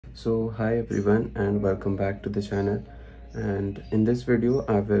So hi everyone and welcome back to the channel, and in this video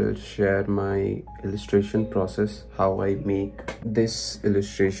I will share my illustration process, how I make this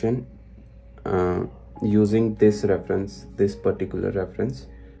illustration uh, using this particular reference.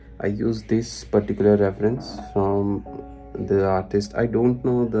 I use this particular reference from the artist. I don't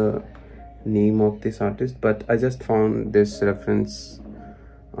know the name of this artist, but I just found this reference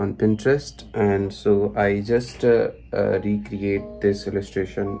on Pinterest, and so I just recreate this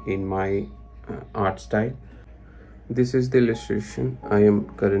illustration in my art style. This is the illustration I am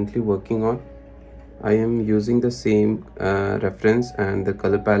currently working on. I am using the same reference and the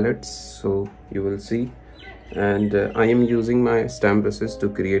color palettes, so you will see. And I am using my stamp brushes to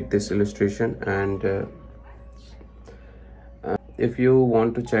create this illustration. And if you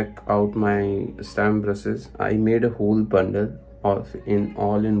want to check out my stamp brushes, I made a whole bundle of in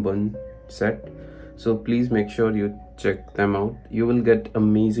all-in-one set, so please make sure you check them out. You will get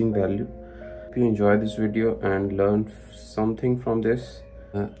amazing value. If you enjoy this video and learn something from this,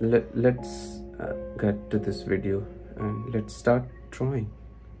 let's get to this video and let's start drawing.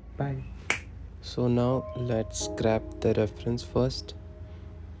 Bye. So now let's grab the reference first.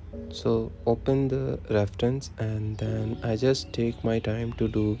 So open the reference, and then I just take my time to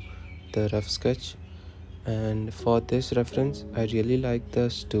do the rough sketch. And for this reference, I really like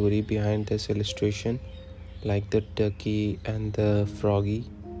the story behind this illustration, like the turkey and the froggy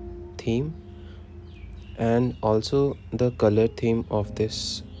theme, and also the color theme of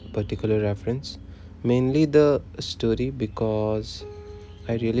this particular reference. Mainly the story, because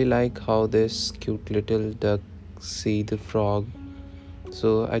I really like how this cute little duck see the frog.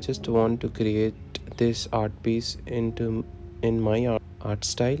 So I just want to create this art piece in my art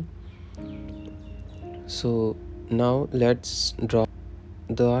style. So now let's draw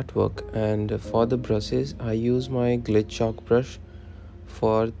the artwork, and for the brushes I use my glitch chalk brush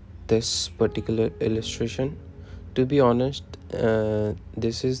for this particular illustration. To be honest,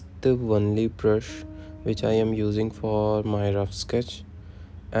 this is the only brush which I am using for my rough sketch,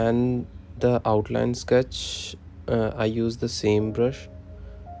 and the outline sketch I use the same brush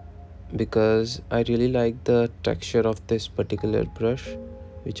because I really like the texture of this particular brush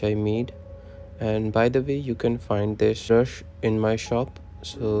which I made. And by the way, you can find this brush in my shop,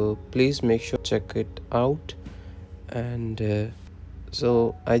 so please make sure to check it out. And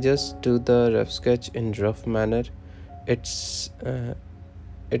so I just do the rough sketch in rough manner. It's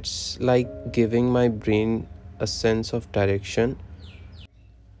like giving my brain a sense of direction.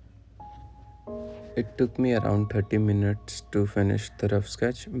 It took me around 30 minutes to finish the rough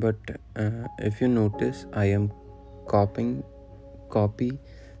sketch, but if you notice, I am copy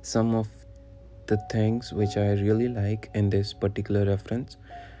some of the things which I really like in this particular reference.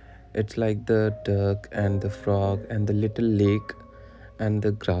 It's like the duck and the frog and the little lake and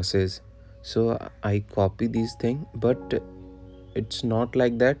the grasses. So I copy these things, but it's not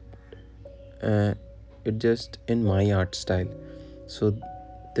like that. It just in my art style. So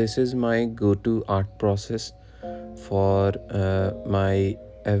this is my go-to art process for my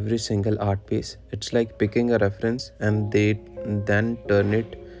every single art piece. It's like picking a reference and they then turn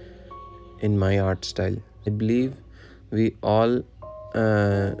it in my art style. I believe we all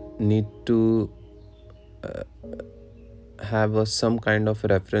need to have some kind of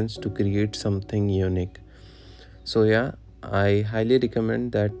reference to create something unique. So yeah, I highly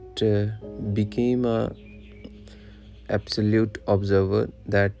recommend that become a absolute observer,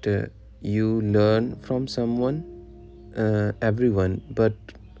 that you learn from someone, everyone, but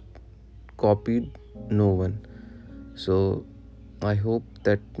copied no one. So I hope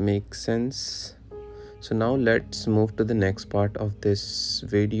that makes sense. So now let's move to the next part of this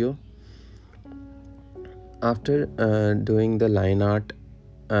video. After doing the line art,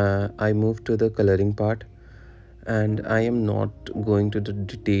 I move to the coloring part, and I am not going to the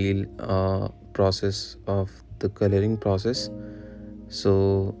detail process of the coloring process.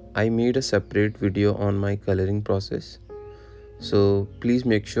 So I made a separate video on my coloring process, so please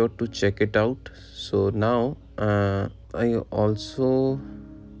make sure to check it out. So now I also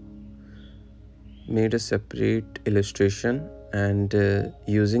made a separate illustration, and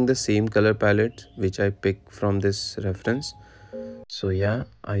using the same color palette which I picked from this reference. So yeah,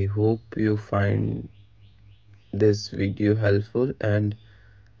 I hope you find this video helpful, and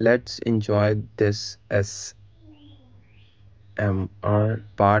let's enjoy this ASMR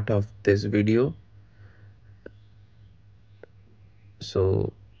part of this video.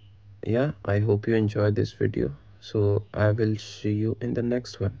 So yeah, I hope you enjoy this video. So I will see you in the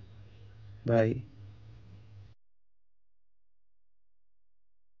next one. Bye.